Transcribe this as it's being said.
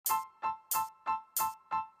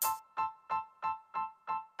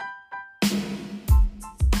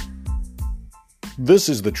This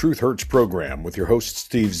is the Truth Hurts program with your host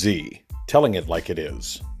Steve Z, telling it like it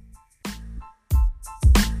is.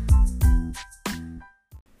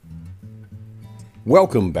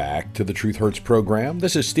 Welcome back to the Truth Hurts program.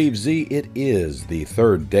 This is Steve Z. It is the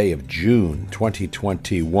 3rd day of June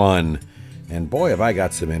 2021. And boy, have I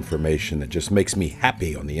got some information that just makes me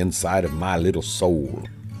happy on the inside of my little soul.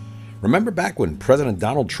 Remember back when President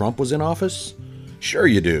Donald Trump was in office? Sure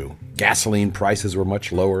you do. Gasoline prices were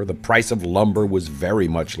much lower. The price of lumber was very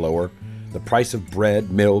much lower. The price of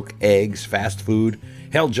bread, milk, eggs, fast food,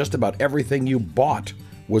 hell, just about everything you bought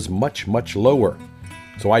was much, much lower.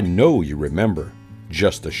 So I know you remember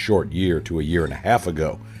just a short year to a year and a half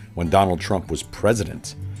ago when Donald Trump was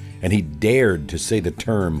president, and he dared to say the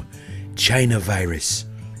term China virus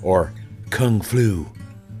or Kung flu.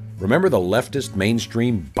 Remember the leftist,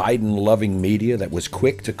 mainstream, Biden-loving media that was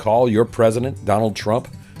quick to call your president, Donald Trump,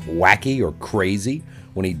 wacky or crazy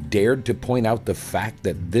when he dared to point out the fact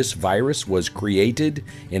that this virus was created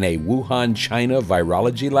in a Wuhan, China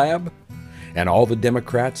virology lab? And all the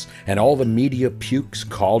Democrats and all the media pukes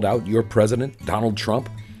called out your president, Donald Trump,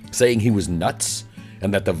 saying he was nuts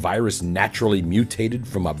and that the virus naturally mutated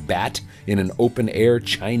from a bat in an open-air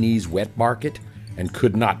Chinese wet market and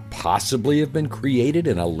could not possibly have been created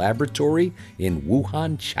in a laboratory in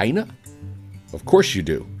Wuhan, China? Of course you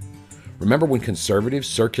do. Remember when conservatives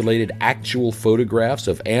circulated actual photographs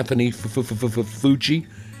of Anthony Fauci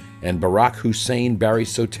and Barack Hussein Barry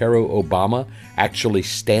Soetoro Obama actually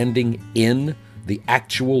standing in the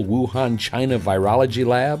actual Wuhan, China virology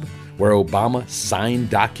lab where Obama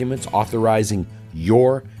signed documents authorizing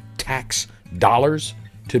your tax dollars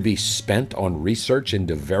to be spent on research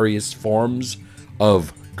into various forms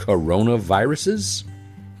of coronaviruses?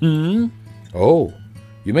 Oh,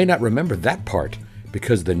 you may not remember that part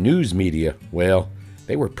because the news media, well,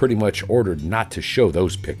 they were pretty much ordered not to show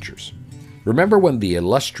those pictures. Remember when the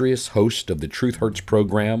illustrious host of the Truth Hurts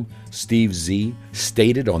program, Steve Z,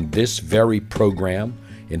 stated on this very program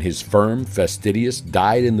in his firm, fastidious,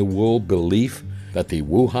 dyed-in-the-wool belief that the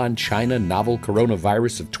Wuhan, China novel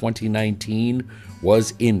coronavirus of 2019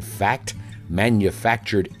 was in fact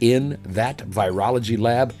manufactured in that virology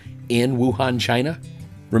lab in Wuhan, China?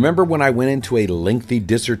 Remember when I went into a lengthy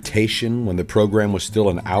dissertation when the program was still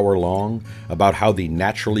an hour long about how the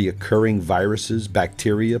naturally occurring viruses,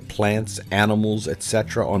 bacteria, plants, animals,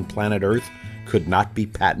 etc. on planet Earth could not be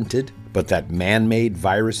patented, but that man-made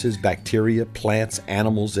viruses, bacteria, plants,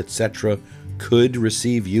 animals, etc. could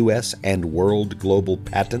receive U.S. and world global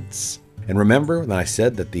patents? And remember when I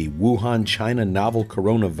said that the Wuhan, China novel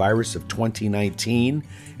coronavirus of 2019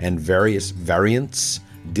 and various variants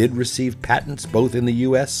did receive patents both in the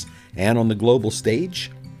U.S. and on the global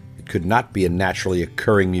stage? It could not be a naturally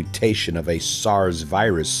occurring mutation of a SARS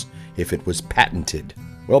virus if it was patented.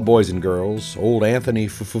 Well, boys and girls, old Anthony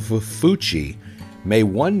Fauci may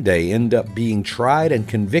one day end up being tried and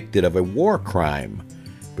convicted of a war crime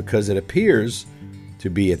because it appears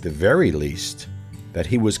to be, at the very least, that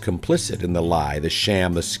he was complicit in the lie, the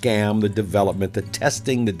sham, the scam, the development, the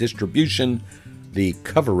testing, the distribution, the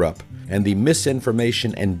cover-up, and the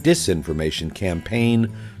misinformation and disinformation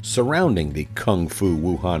campaign surrounding the Kung Fu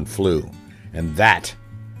Wuhan flu. And that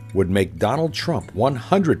would make Donald Trump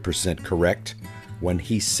 100% correct when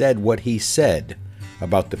he said what he said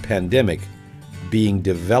about the pandemic being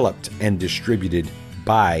developed and distributed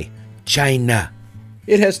by China.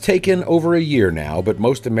 It has taken over a year now, but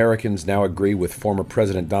most Americans now agree with former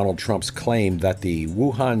President Donald Trump's claim that the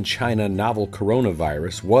Wuhan, China novel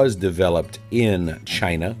coronavirus was developed in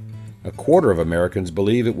China. A quarter of Americans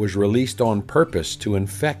believe it was released on purpose to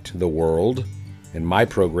infect the world. In my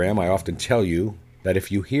program, I often tell you that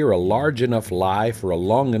if you hear a large enough lie for a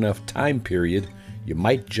long enough time period, you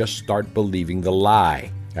might just start believing the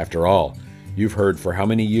lie. After all, you've heard for how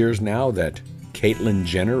many years now that Caitlyn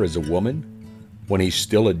Jenner is a woman when he's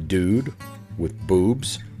still a dude with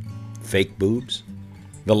boobs, fake boobs?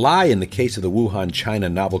 The lie in the case of the Wuhan, China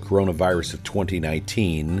novel coronavirus of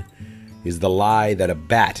 2019 is the lie that a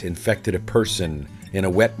bat infected a person in a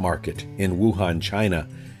wet market in Wuhan, China,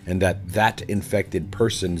 and that infected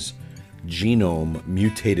person's genome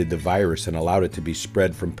mutated the virus and allowed it to be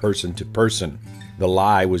spread from person to person. The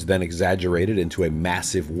lie was then exaggerated into a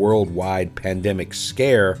massive worldwide pandemic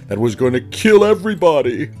scare that was going to kill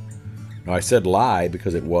everybody. Now, I said lie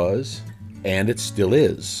because it was, and it still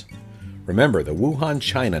is. Remember, the Wuhan,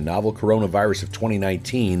 China novel coronavirus of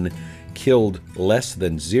 2019 killed less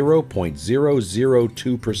than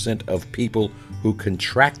 0.002% of people who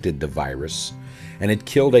contracted the virus, and it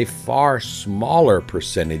killed a far smaller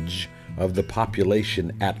percentage of the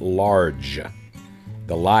population at large.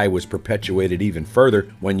 The lie was perpetuated even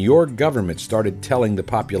further when your government started telling the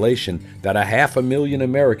population that 500,000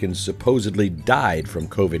 Americans supposedly died from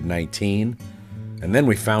COVID-19. And then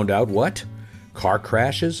we found out what? Car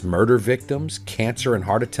crashes, murder victims, cancer and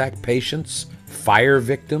heart attack patients, fire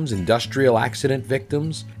victims, industrial accident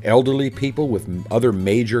victims, elderly people with other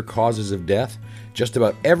major causes of death. Just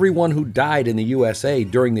about everyone who died in the USA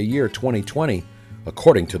during the year 2020,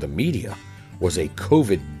 according to the media, was a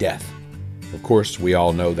COVID death. Of course, we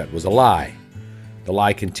all know that was a lie. The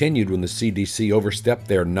lie continued when the CDC overstepped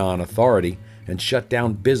their non-authority and shut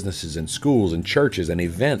down businesses and schools and churches and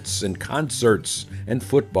events and concerts and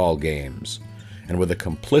football games. And with a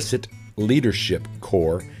complicit leadership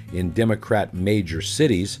core in Democrat major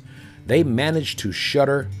cities, they managed to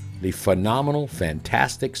shutter the phenomenal,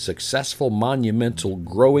 fantastic, successful, monumental,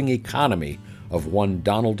 growing economy of one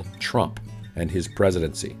Donald Trump and his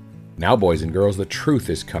presidency. Now, boys and girls, the truth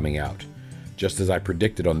is coming out, just as I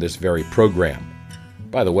predicted on this very program.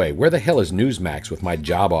 By the way, where the hell is Newsmax with my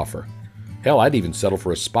job offer? Hell, I'd even settle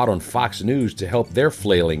for a spot on Fox News to help their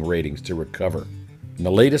flailing ratings to recover. In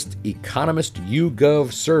the latest Economist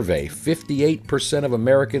YouGov survey, 58% of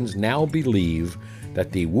Americans now believe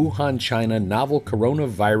that the Wuhan, China novel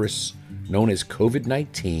coronavirus known as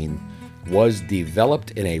COVID-19 was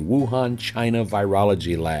developed in a Wuhan, China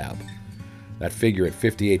virology lab. That figure at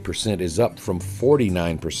 58% is up from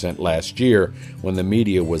 49% last year when the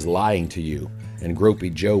media was lying to you and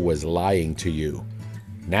Gropey Joe was lying to you.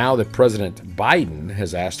 Now that President Biden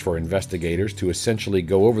has asked for investigators to essentially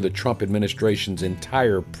go over the Trump administration's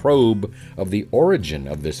entire probe of the origin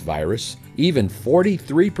of this virus, even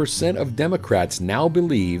 43% of Democrats now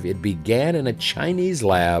believe it began in a Chinese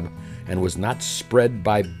lab and was not spread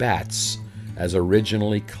by bats as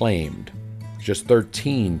originally claimed. Just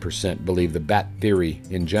 13% believe the bat theory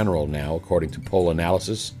in general now, according to poll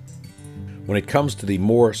analysis. When it comes to the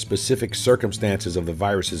more specific circumstances of the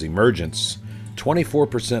virus's emergence,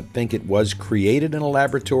 24% think it was created in a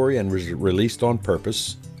laboratory and was released on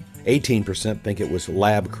purpose. 18% think it was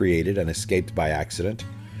lab created and escaped by accident.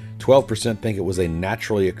 12% think it was a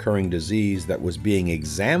naturally occurring disease that was being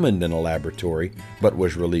examined in a laboratory but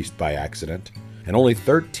was released by accident. And only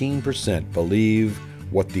 13% believe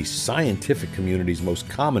what the scientific community's most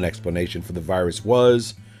common explanation for the virus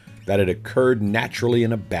was, that it occurred naturally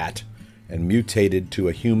in a bat and mutated to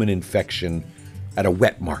a human infection at a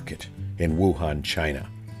wet market in Wuhan, China.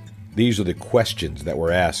 These are the questions that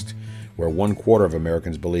were asked, where 1/4 of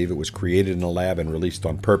Americans believe it was created in a lab and released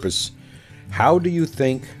on purpose. How do you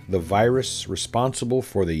think the virus responsible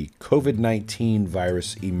for the COVID-19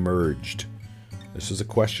 virus emerged? This is a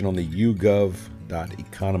question on the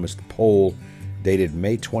YouGov.Economist poll dated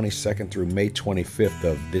May 22nd through May 25th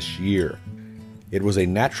of this year. It was a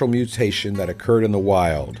natural mutation that occurred in the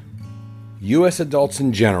wild. U.S. adults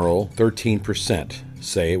in general, 13%,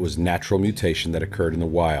 say it was natural mutation that occurred in the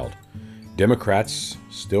wild. Democrats,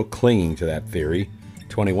 still clinging to that theory,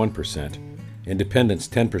 21%. Independents,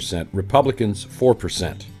 10%. Republicans,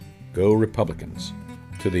 4%. Go Republicans.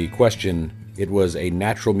 To the question, it was a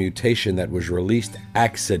natural mutation that was released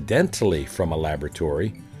accidentally from a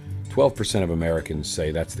laboratory, 12% of Americans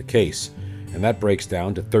say that's the case. And that breaks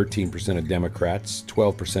down to 13% of Democrats,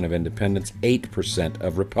 12% of independents, 8%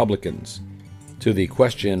 of Republicans. To the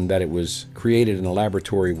question that it was created in a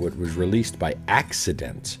laboratory but was released by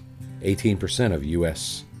accident, 18% of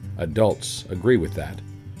U.S. adults agree with that.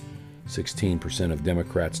 16% of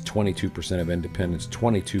Democrats, 22% of independents,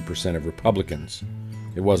 22% of Republicans.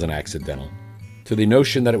 It wasn't accidental. To the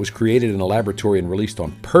notion that it was created in a laboratory and released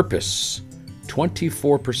on purpose,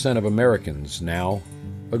 24% of Americans now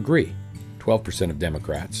agree. 12% of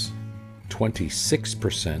Democrats,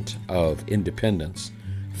 26% of independents,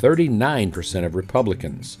 39% of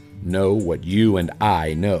Republicans know what you and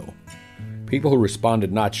I know. People who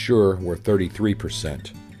responded not sure were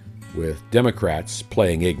 33%, with Democrats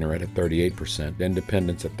playing ignorant at 38%,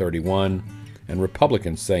 independents at 31%, and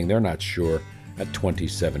Republicans saying they're not sure at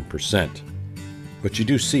 27%. But you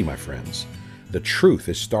do see, my friends, the truth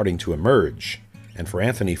is starting to emerge. And for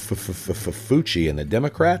Anthony Fauci and the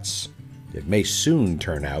Democrats, it may soon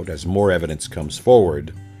turn out, as more evidence comes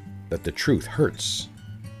forward, that the truth hurts.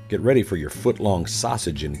 Get ready for your foot-long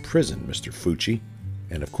sausage in prison, Mr. Fauci,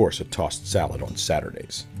 and of course a tossed salad on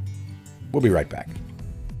Saturdays. We'll be right back.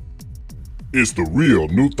 It's the real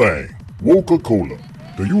new thing, Woca-Cola.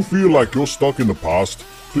 Do you feel like you're stuck in the past?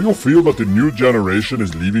 Do you feel that the new generation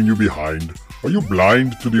is leaving you behind? Are you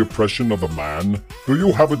blind to the oppression of the man? Do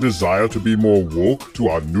you have a desire to be more woke to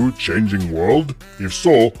our new changing world? If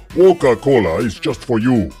so, Woca-Cola is just for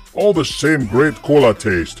you. All the same great cola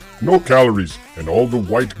taste, no calories, and all the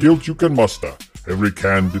white guilt you can muster. Every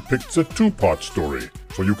can depicts a two-part story,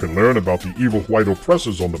 so you can learn about the evil white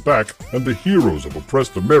oppressors on the back and the heroes of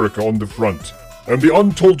oppressed America on the front, and the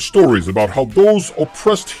untold stories about how those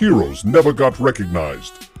oppressed heroes never got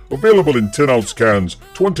recognized. Available in 10-ounce cans,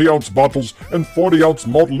 20-ounce bottles, and 40-ounce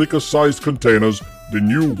malt liquor-sized containers, the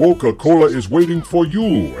new Woca-Cola is waiting for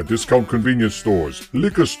you at discount convenience stores,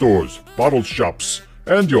 liquor stores, bottle shops,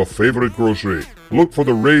 and your favorite grocery. Look for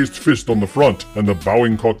the raised fist on the front and the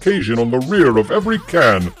bowing Caucasian on the rear of every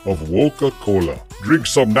can of Woca-Cola. Drink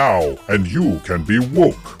some now, and you can be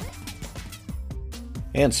woke.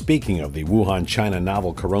 And speaking of the Wuhan, China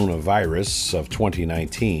novel coronavirus of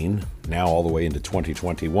 2019, now all the way into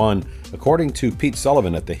 2021, according to Pete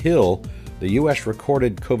Sullivan at The Hill, the U.S.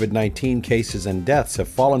 recorded COVID-19 cases and deaths have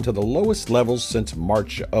fallen to the lowest levels since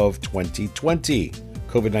March of 2020.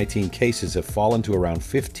 COVID-19 cases have fallen to around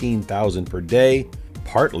 15,000 per day,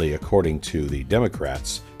 partly, according to the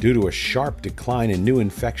Democrats, due to a sharp decline in new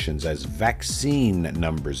infections as vaccine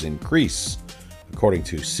numbers increase, according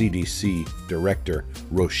to CDC Director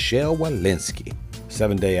Rochelle Walensky.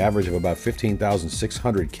 7-day average of about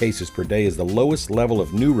 15,600 cases per day is the lowest level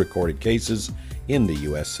of new recorded cases in the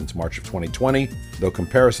U.S. since March of 2020, though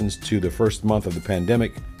comparisons to the first month of the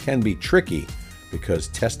pandemic can be tricky because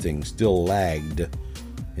testing still lagged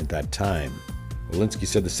at that time. Walensky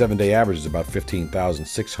said the 7-day average is about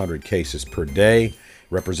 15,600 cases per day,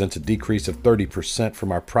 represents a decrease of 30%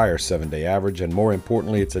 from our prior 7-day average, and more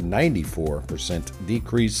importantly, it's a 94%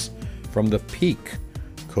 decrease from the peak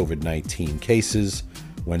COVID-19 cases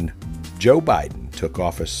when Joe Biden took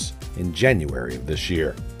office in January of this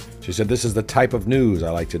year. She said, "This is the type of news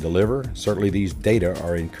I like to deliver. Certainly these data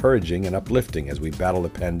are encouraging and uplifting as we battle the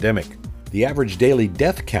pandemic." The average daily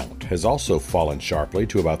death count has also fallen sharply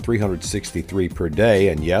to about 363 per day,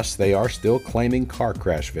 and yes, they are still claiming car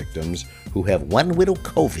crash victims who have one little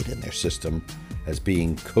COVID in their system as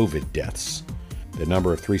being COVID deaths. The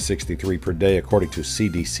number of 363 per day, according to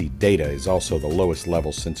CDC data, is also the lowest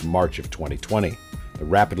level since March of 2020. The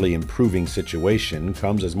rapidly improving situation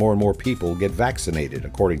comes as more and more people get vaccinated.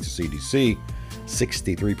 According to CDC,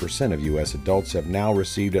 63% of U.S. adults have now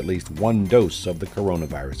received at least one dose of the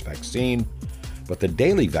coronavirus vaccine, but the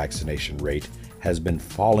daily vaccination rate has been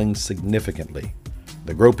falling significantly.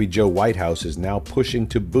 The Gropey Joe White House is now pushing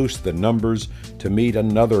to boost the numbers to meet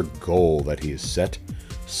another goal that he has set: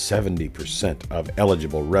 70% of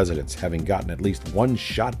eligible residents having gotten at least one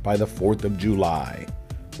shot by the 4th of July.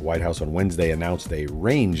 The White House on Wednesday announced a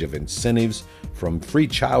range of incentives from free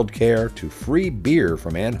child care to free beer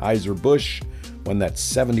from Anheuser-Busch when that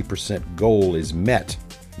 70% goal is met.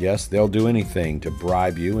 Yes, they'll do anything to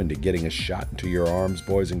bribe you into getting a shot into your arms,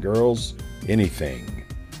 boys and girls. Anything.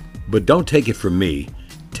 But don't take it from me.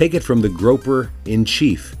 Take it from the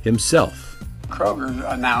Groper-in-Chief himself.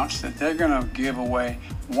 Kroger announced that they're going to give away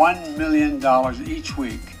 $1 million each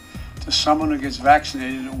week to someone who gets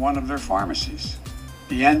vaccinated at one of their pharmacies.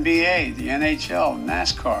 The NBA, the NHL,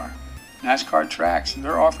 NASCAR tracks,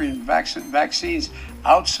 they're offering vaccines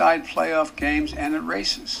outside playoff games and at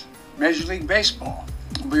races. Major League Baseball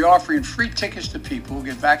will be offering free tickets to people who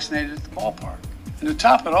get vaccinated at the ballpark. And to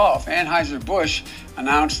top it off, Anheuser-Busch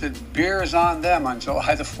announced that beer is on them on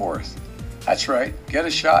July the 4th. That's right, get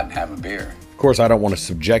a shot and have a beer. Of course, I don't want to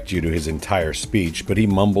subject you to his entire speech, but he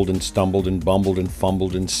mumbled and stumbled and bumbled and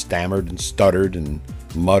fumbled and stammered and stuttered and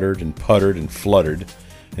muttered and puttered and fluttered.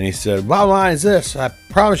 And he said, "Bottom line is this, I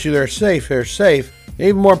promise you they're safe.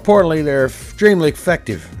 Even more importantly, they're extremely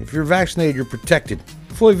effective. If you're vaccinated, you're protected.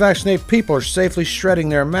 Fully vaccinated people are safely shredding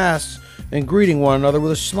their masks and greeting one another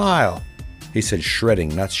with a smile." He said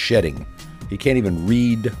shredding, not shedding. He can't even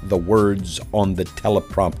read the words on the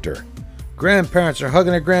teleprompter. "Grandparents are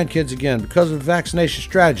hugging their grandkids again because of the vaccination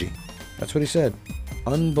strategy." That's what he said.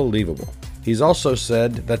 Unbelievable. He's also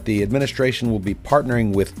said that the administration will be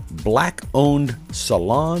partnering with black-owned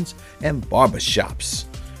salons and barbershops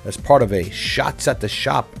as part of a Shots at the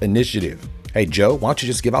Shop initiative. Hey, Joe, why don't you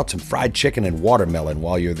just give out some fried chicken and watermelon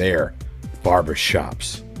while you're there?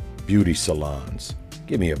 Barbershops, beauty salons.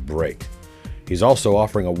 Give me a break. He's also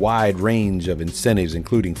offering a wide range of incentives,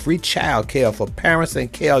 including free child care for parents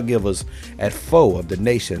and caregivers at 4 of the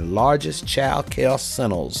nation's largest child care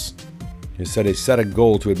centers. He said he set a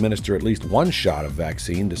goal to administer at least one shot of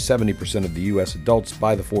vaccine to 70% of the U.S. adults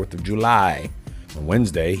by the 4th of July. On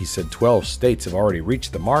Wednesday, he said 12 states have already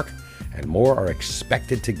reached the mark, and more are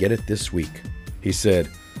expected to get it this week. He said,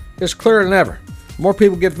 "It's clearer than ever. The more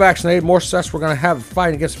people get vaccinated, the more success we're going to have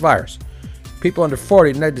fighting against the virus. People under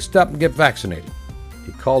 40 need to step and get vaccinated."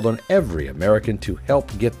 He called on every American to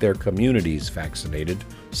help get their communities vaccinated,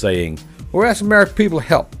 saying, "We're asking American people to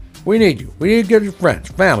help. We need you. We need to get your friends,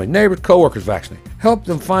 family, neighbors, coworkers vaccinated. Help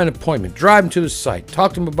them find an appointment. Drive them to the site.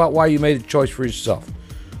 Talk to them about why you made the choice for yourself.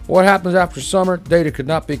 What happens after summer? Data could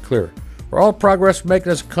not be clearer. For all progress we're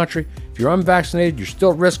making as a country, if you're unvaccinated, you're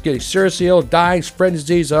still at risk of getting seriously ill, dying, spreading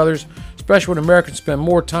disease to others, especially when Americans spend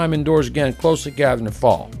more time indoors again, closely gathered in the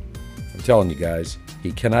fall. I'm telling you guys,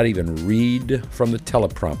 he cannot even read from the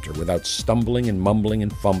teleprompter without stumbling and mumbling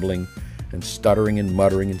and fumbling and stuttering and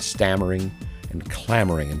muttering and stammering and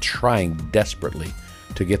clamoring and trying desperately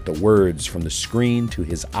to get the words from the screen to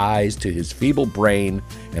his eyes to his feeble brain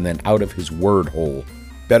and then out of his word hole,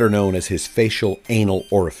 better known as his facial anal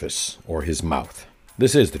orifice or his mouth.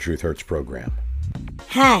 This is the Truth Hurts program.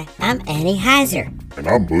 Hi, I'm Annie Heiser. And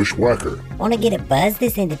I'm Bushwhacker. Want to get a buzz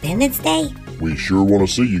this Independence Day? We sure want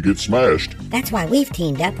to see you get smashed. That's why we've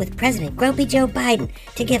teamed up with President Gropey Joe Biden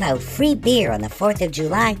to give out free beer on the 4th of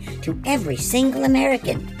July to every single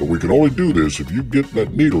American. But we can only do this if you get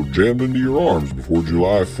that needle jammed into your arms before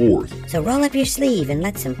July 4th. So roll up your sleeve and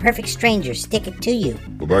let some perfect strangers stick it to you.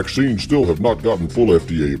 The vaccines still have not gotten full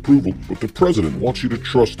FDA approval, but the president wants you to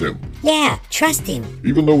trust him. Yeah, trust him.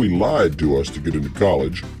 Even though he lied to us to get into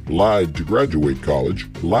college, lied to graduate college,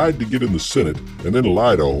 lied to get in the Senate, and then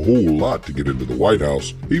lied a whole lot to get into the White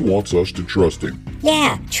House, he wants us to trust him.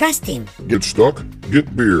 Yeah, trust him. Get stuck?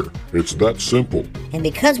 Get beer. It's that simple. And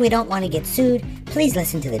because we don't want to get sued, please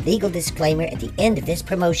listen to the legal disclaimer at the end of this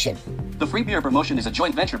promotion. The free beer promotion is a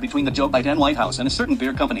joint venture between the Joe Biden White House and a certain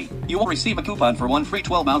beer company. You will receive a coupon for one free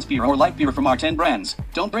 12-ounce beer or light beer from our 10 brands.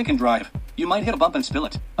 Don't drink and drive. You might hit a bump and spill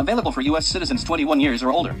it. Available for U.S. citizens 21 years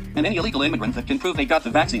or older, and any illegal immigrant that can prove they got the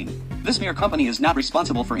vaccine. This beer company is not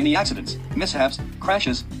responsible for any accidents, mishaps,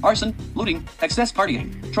 crashes, arson, looting, excess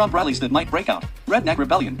partying, Trump rallies that might break out, redneck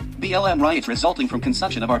rebellion, BLM riots resulting from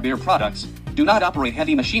consumption of our beer products. Do not operate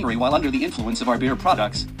heavy machinery while under the influence of our beer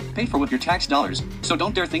products. Paid for with your tax dollars, so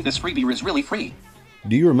don't dare think this free beer is really free.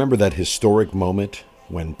 Do you remember that historic moment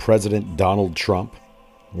when President Donald Trump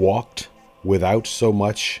walked without so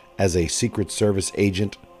much as a Secret Service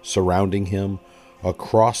agent surrounding him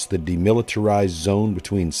across the demilitarized zone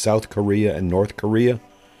between South Korea and North Korea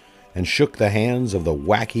and shook the hands of the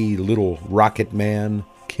wacky little rocket man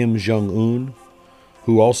Kim Jong-un,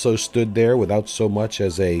 who also stood there without so much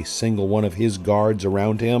as a single one of his guards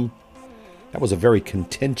around him? That was a very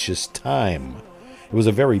contentious time. It was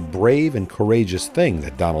a very brave and courageous thing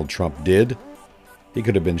that Donald Trump did. He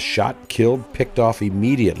could have been shot, killed, picked off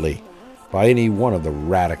immediately by any one of the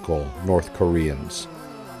radical North Koreans.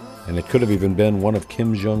 And it could have even been one of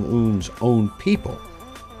Kim Jong-un's own people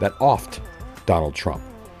that offed Donald Trump.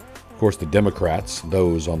 Of course, the Democrats,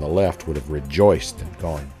 those on the left, would have rejoiced and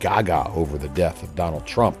gone gaga over the death of Donald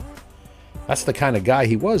Trump. That's the kind of guy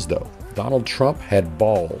he was, though. Donald Trump had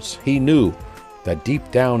balls. He knew that deep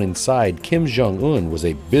down inside, Kim Jong-un was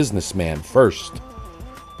a businessman first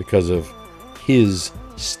because of his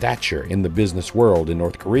stature in the business world in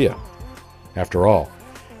North Korea. After all,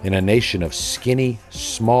 in a nation of skinny,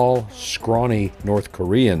 small, scrawny North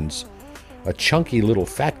Koreans, a chunky little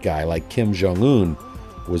fat guy like Kim Jong-un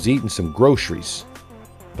was eating some groceries.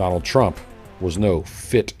 Donald Trump was no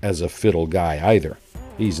fit as a fiddle guy either.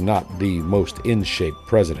 He's not the most in-shape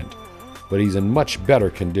president, but he's in much better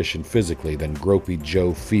condition physically than Gropey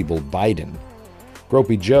Joe Feeble Biden.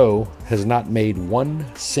 Gropey Joe has not made one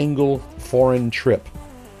single foreign trip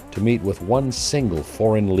to meet with one single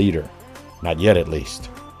foreign leader. Not yet, at least.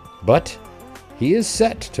 But he is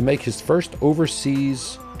set to make his first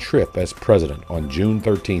overseas trip as president on June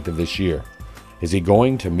 13th of this year. Is he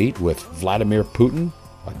going to meet with Vladimir Putin,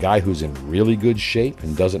 a guy who's in really good shape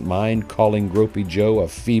and doesn't mind calling Gropey Joe a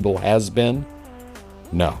feeble has-been?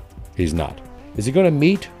 No, he's not. Is he going to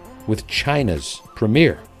meet with China's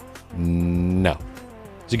premier? No.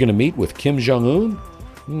 Is he going to meet with Kim Jong-un?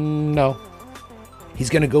 No. He's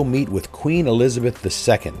going to go meet with Queen Elizabeth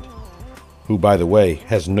II, who, by the way,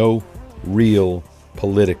 has no real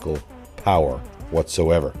political power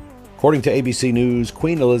whatsoever. According to ABC News,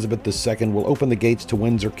 Queen Elizabeth II will open the gates to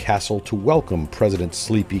Windsor Castle to welcome President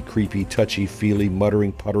Sleepy, Creepy, Touchy-Feely,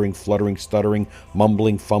 Muttering, Puttering, Fluttering, Stuttering,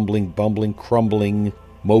 Mumbling, Fumbling, Bumbling, Crumbling,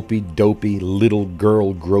 Mopey, Dopey, Little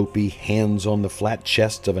Girl Gropey, hands on the flat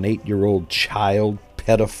chest of an 8-year-old child,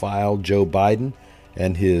 pedophile Joe Biden,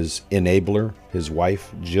 and his enabler, his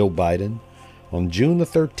wife, Jill Biden, on June the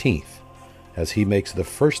 13th, as he makes the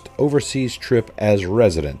first overseas trip as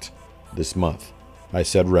resident this month. I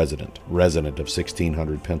said resident of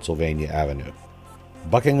 1600 Pennsylvania Avenue.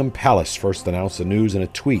 Buckingham Palace first announced the news in a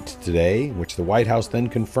tweet today, which the White House then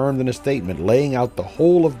confirmed in a statement laying out the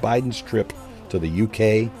whole of Biden's trip to the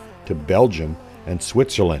UK, to Belgium, and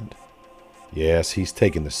Switzerland. Yes, he's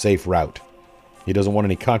taken the safe route. He doesn't want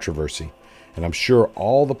any controversy, and I'm sure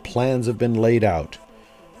all the plans have been laid out.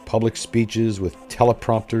 Public speeches with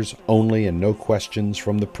teleprompters only and no questions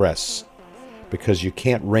from the press. Because you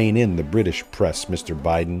can't rein in the British press, Mr.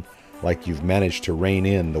 Biden, like you've managed to rein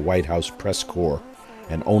in the White House press corps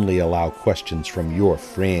and only allow questions from your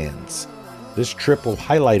friends. This trip will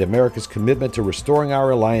highlight America's commitment to restoring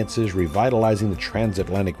our alliances, revitalizing the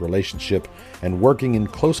transatlantic relationship, and working in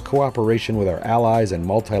close cooperation with our allies and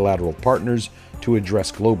multilateral partners to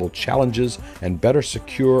address global challenges and better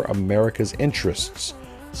secure America's interests,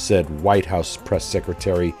 said White House Press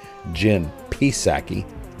Secretary Jen Psaki.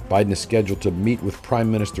 Biden is scheduled to meet with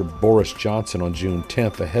Prime Minister Boris Johnson on June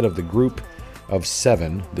 10th ahead of the Group of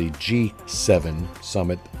Seven, the G7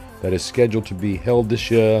 summit that is scheduled to be held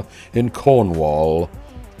this year in Cornwall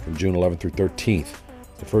from June 11th through 13th.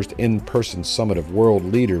 The first in-person summit of world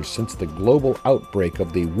leaders since the global outbreak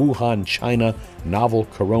of the Wuhan, China novel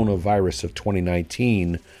coronavirus of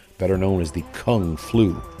 2019, better known as the Kung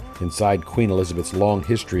Flu. Inside Queen Elizabeth's long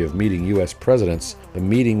history of meeting U.S. presidents, the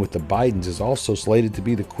meeting with the Bidens is also slated to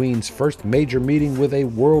be the Queen's first major meeting with a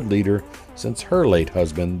world leader since her late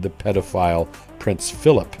husband, the pedophile Prince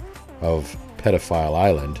Philip of Pedophile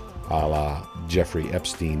Island, a la Jeffrey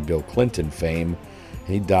Epstein, Bill Clinton fame.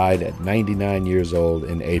 He died at 99 years old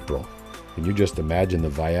in April. Can you just imagine the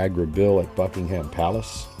Viagra bill at Buckingham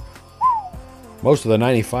Palace? Most of the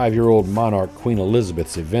 95-year-old monarch Queen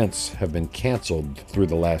Elizabeth's events have been canceled through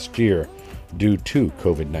the last year due to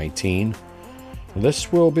COVID-19.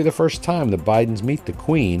 This will be the first time the Bidens meet the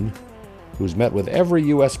Queen, who's met with every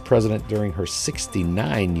U.S. president during her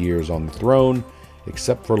 69 years on the throne,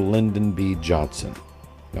 except for Lyndon B. Johnson.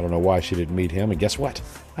 I don't know why she didn't meet him, and guess what?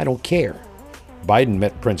 I don't care. Biden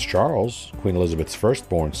met Prince Charles, Queen Elizabeth's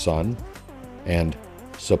firstborn son, and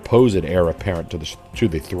supposed heir apparent to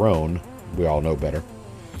the throne. We all know better.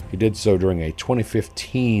 He did so during a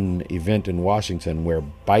 2015 event in Washington where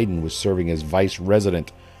Biden was serving as vice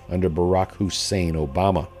resident under Barack Hussein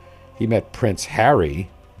Obama. He met Prince Harry,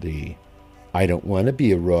 the I don't want to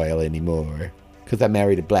be a royal anymore because I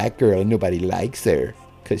married a black girl and nobody likes her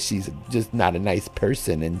because she's just not a nice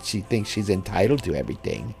person and she thinks she's entitled to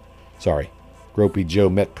everything. Sorry. Gropey Joe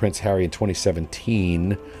met Prince Harry in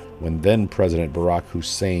 2017 when then-President Barack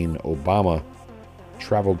Hussein Obama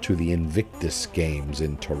traveled to the Invictus Games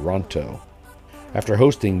in Toronto. After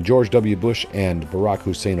hosting George W. Bush and Barack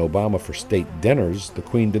Hussein Obama for state dinners, the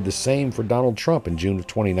Queen did the same for Donald Trump in June of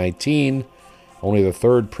 2019, only the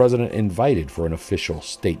third president invited for an official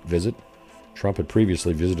state visit. Trump had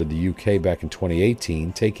previously visited the UK back in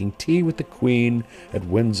 2018, taking tea with the Queen at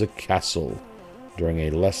Windsor Castle during a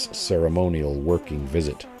less ceremonial working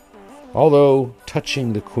visit. Although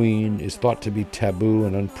touching the Queen is thought to be taboo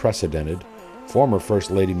and unprecedented, former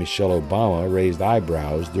First Lady Michelle Obama raised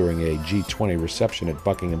eyebrows during a G20 reception at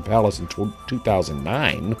Buckingham Palace in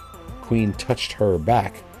 2009. Queen touched her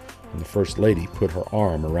back, and the First Lady put her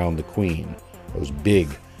arm around the Queen. Those big,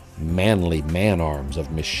 manly man arms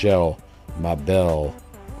of Michelle Mabel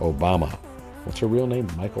Obama. What's her real name?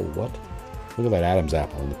 Michael what? Look at that Adam's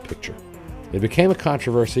apple in the picture. It became a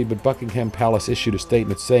controversy, but Buckingham Palace issued a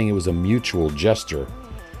statement saying it was a mutual gesture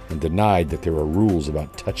and denied that there were rules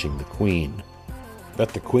about touching the Queen. Bet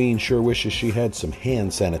the Queen sure wishes she had some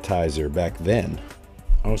hand sanitizer back then.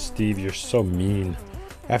 Oh, Steve, you're so mean.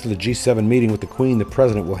 After the G7 meeting with the Queen, the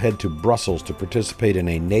President will head to Brussels to participate in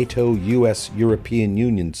a NATO-US-European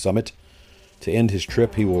Union summit. To end his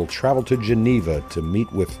trip, he will travel to Geneva to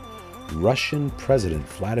meet with Russian President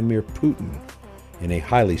Vladimir Putin in a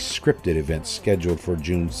highly scripted event scheduled for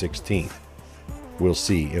June 16th. We'll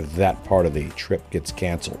see if that part of the trip gets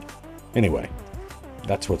canceled. Anyway,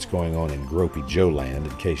 that's what's going on in Gropey Joe land,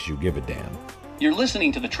 in case you give a damn. You're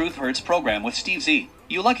listening to the Truth Hurts program with Steve Z.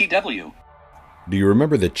 You lucky W. Do you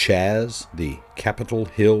remember the CHAZ, the Capitol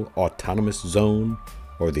Hill Autonomous Zone,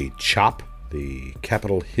 or the CHOP, the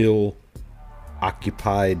Capitol Hill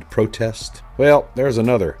Occupied Protest? Well, there's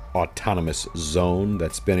another autonomous zone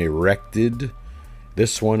that's been erected,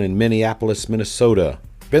 this one in Minneapolis, Minnesota.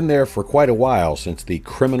 Been there for quite a while since the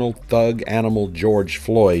criminal thug animal George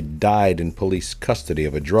Floyd died in police custody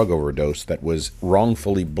of a drug overdose that was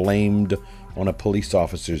wrongfully blamed on a police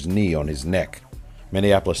officer's knee on his neck.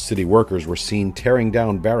 Minneapolis city workers were seen tearing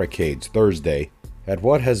down barricades Thursday at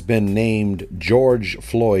what has been named George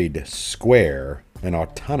Floyd Square, an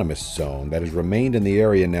autonomous zone that has remained in the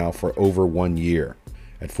area now for over 1 year.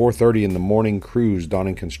 At 4:30 in the morning, crews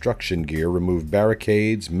donning construction gear removed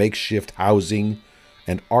barricades, makeshift housing,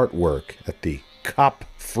 and artwork at the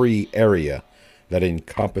cop-free area that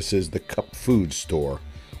encompasses the Cup Food store,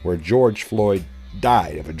 where George Floyd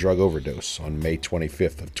died of a drug overdose on May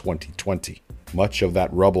 25th of 2020. Much of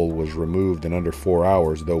that rubble was removed in under 4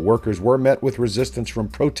 hours, though workers were met with resistance from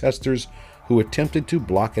protesters who attempted to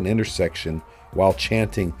block an intersection while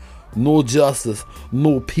chanting, "No justice,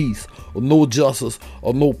 no peace, no justice,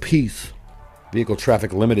 or no peace." Vehicle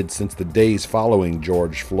traffic limited since the days following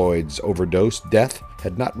George Floyd's overdose death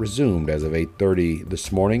had not resumed as of 8:30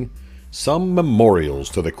 this morning. Some memorials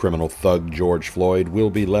to the criminal thug George Floyd will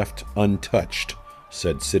be left untouched,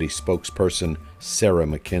 said city spokesperson Sarah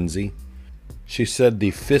McKenzie. She said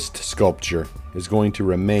the fist sculpture is going to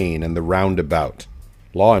remain in the roundabout.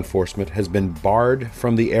 Law enforcement has been barred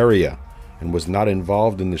from the area and was not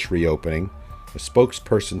involved in this reopening. A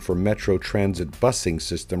spokesperson for Metro Transit busing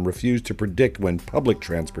system refused to predict when public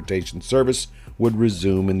transportation service would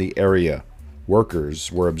resume in the area.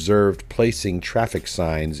 Workers were observed placing traffic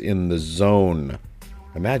signs in the zone.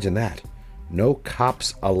 Imagine that. No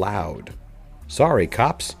cops allowed. Sorry,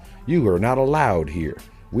 cops, you are not allowed here.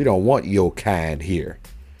 We don't want your kind here.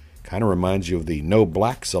 Kind of reminds you of the no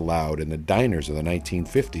blacks allowed in the diners of the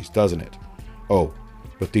 1950s, doesn't it? Oh,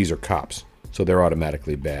 but these are cops, so they're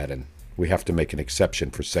automatically bad, and we have to make an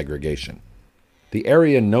exception for segregation. The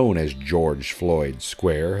area known as George Floyd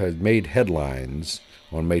Square has made headlines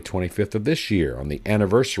on May 25th of this year, on the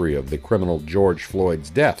anniversary of the criminal George Floyd's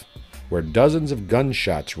death, where dozens of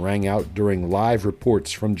gunshots rang out during live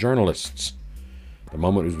reports from journalists. The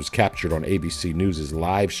moment was captured on ABC News'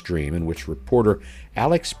 live stream, in which reporter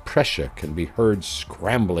Alex Prescia can be heard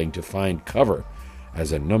scrambling to find cover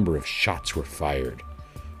as a number of shots were fired.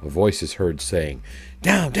 A voice is heard saying,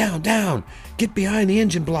 "Down, down, down! Get behind the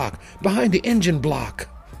engine block! Behind the engine block!"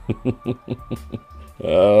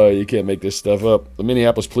 Oh, you can't make this stuff up. The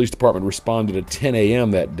Minneapolis Police Department responded at 10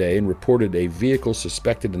 a.m. that day and reported a vehicle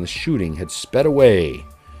suspected in the shooting had sped away.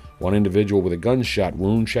 One individual with a gunshot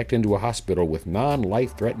wound checked into a hospital with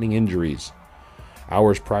non-life-threatening injuries.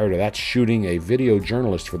 Hours prior to that shooting, a video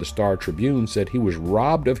journalist for the Star Tribune said he was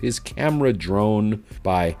robbed of his camera drone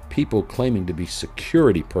by people claiming to be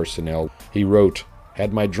security personnel. He wrote,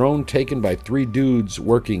 "Had my drone taken by 3 dudes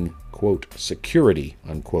working, quote, security,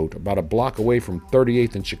 unquote, about a block away from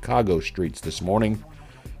 38th and Chicago streets this morning.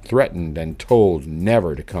 Threatened and told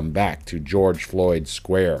never to come back to George Floyd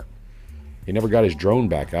Square." He never got his drone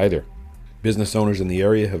back either. Business owners in the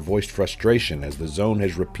area have voiced frustration as the zone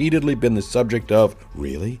has repeatedly been the subject of,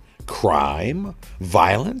 really, crime,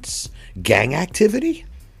 violence, gang activity?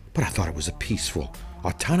 But I thought it was a peaceful,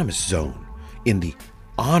 autonomous zone in the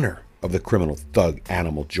honor of the criminal thug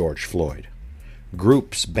animal George Floyd.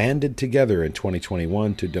 Groups banded together in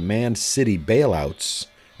 2021 to demand city bailouts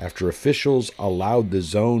after officials allowed the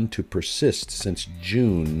zone to persist since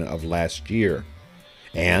June of last year.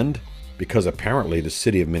 And because apparently the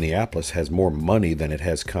city of Minneapolis has more money than it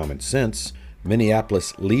has common sense,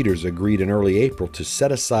 Minneapolis leaders agreed in early April to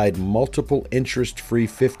set aside multiple interest-free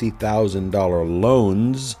 $50,000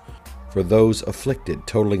 loans for those afflicted,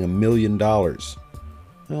 totaling $1 million.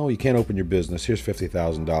 Oh, you can't open your business. Here's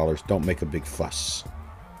 $50,000. Don't make a big fuss.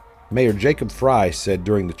 Mayor Jacob Frey said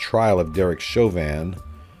during the trial of Derek Chauvin,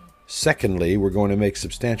 "Secondly, we're going to make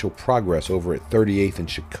substantial progress over at 38th in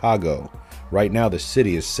Chicago. Right now, the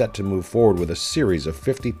city is set to move forward with a series of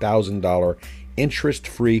 $50,000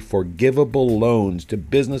 interest-free forgivable loans to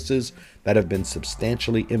businesses that have been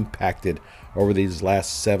substantially impacted over these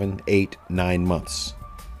last 7, 8, 9 months.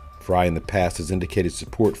 Frey in the past has indicated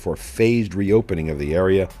support for phased reopening of the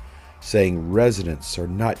area, saying residents are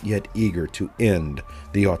not yet eager to end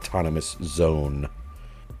the autonomous zone.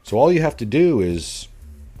 So all you have to do is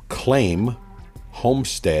claim,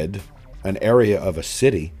 homestead, an area of a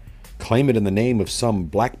city, claim it in the name of some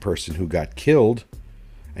black person who got killed,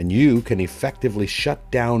 and you can effectively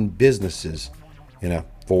shut down businesses in a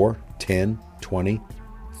 4, 10, 20,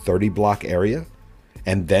 30 block area,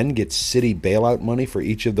 and then get city bailout money for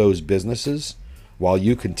each of those businesses while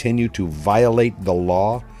you continue to violate the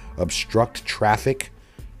law, obstruct traffic,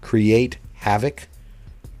 create havoc,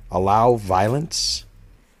 allow violence,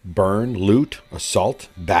 burn, loot, assault,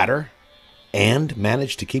 batter, and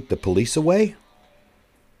manage to keep the police away?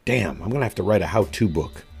 Damn, I'm going to have to write a how-to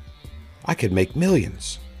book. I could make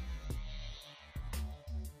millions.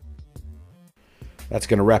 That's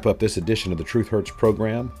going to wrap up this edition of the Truth Hurts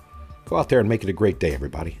program. Go out there and make it a great day,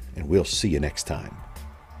 everybody, and we'll see you next time.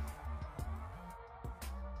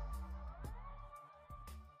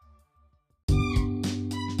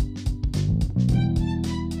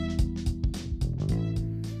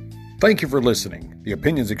 Thank you for listening. The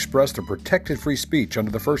opinions expressed are protected free speech under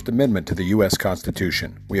the First Amendment to the U.S.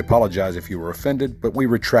 Constitution. We apologize if you were offended, but we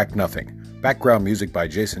retract nothing. Background music by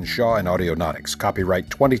Jason Shaw and Audionautics. Copyright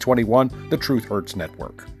 2021, The Truth Hurts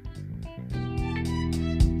Network.